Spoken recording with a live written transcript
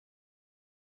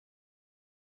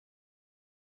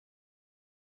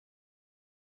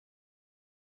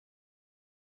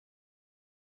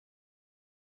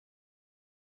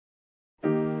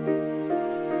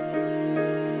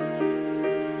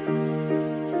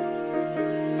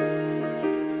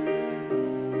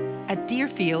At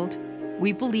Deerfield,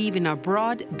 we believe in a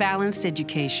broad, balanced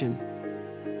education.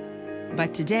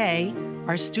 But today,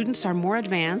 our students are more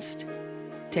advanced,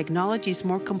 technology is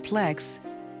more complex,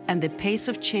 and the pace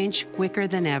of change quicker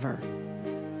than ever.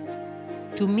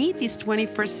 To meet these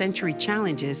 21st century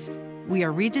challenges, we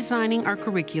are redesigning our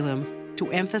curriculum to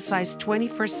emphasize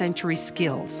 21st century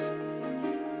skills.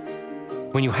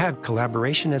 When you have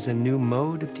collaboration as a new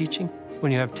mode of teaching,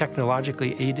 when you have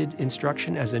technologically aided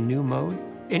instruction as a new mode,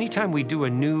 anytime we do a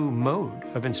new mode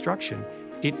of instruction,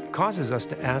 it causes us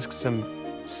to ask some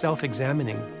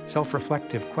self-examining,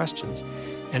 self-reflective questions,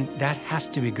 and that has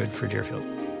to be good for Deerfield.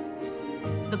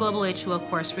 The Global H2O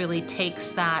course really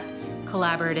takes that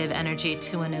collaborative energy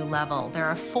to a new level. There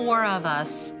are 4 of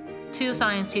us, 2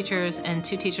 science teachers and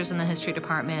 2 teachers in the history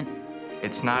department.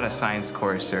 It's not a science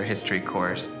course or a history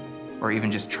course, or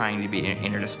even just trying to be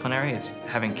interdisciplinary. It's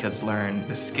having kids learn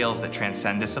the skills that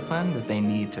transcend discipline that they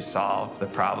need to solve the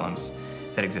problems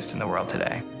that exist in the world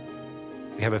today.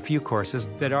 We have a few courses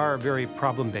that are very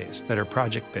problem-based, that are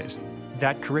project-based.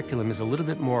 That curriculum is a little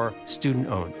bit more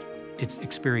student-owned. It's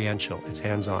experiential, it's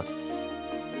hands-on.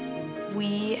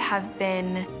 We have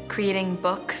been creating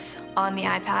books on the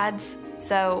iPads,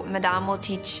 so Madame will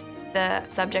teach the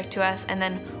subject to us, and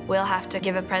then we'll have to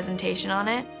give a presentation on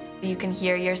it. You can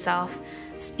hear yourself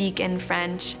speak in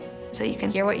French, so you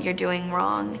can hear what you're doing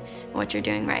wrong and what you're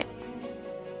doing right.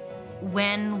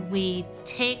 When we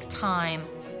take time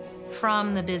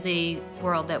from the busy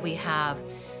world that we have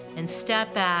and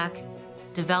step back,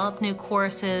 develop new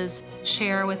courses,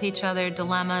 share with each other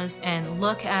dilemmas, and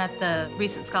look at the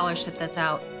recent scholarship that's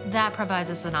out, that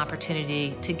provides us an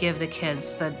opportunity to give the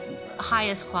kids the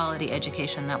highest quality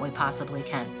education that we possibly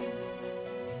can.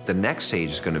 The next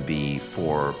stage is going to be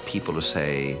for people to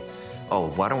say, oh,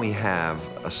 why don't we have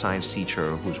a science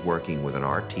teacher who's working with an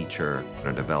art teacher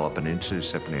to develop an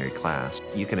interdisciplinary class?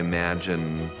 You can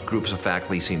imagine groups of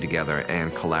faculty sitting together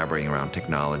and collaborating around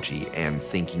technology and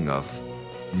thinking of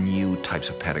new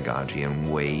types of pedagogy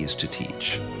and ways to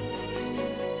teach.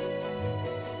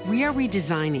 We are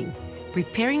redesigning,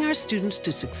 preparing our students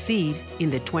to succeed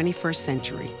in the 21st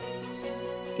century.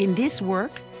 In this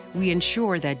work, we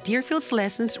ensure that Deerfield's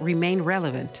lessons remain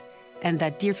relevant and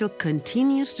that Deerfield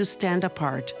continues to stand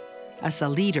apart as a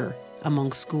leader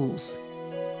among schools.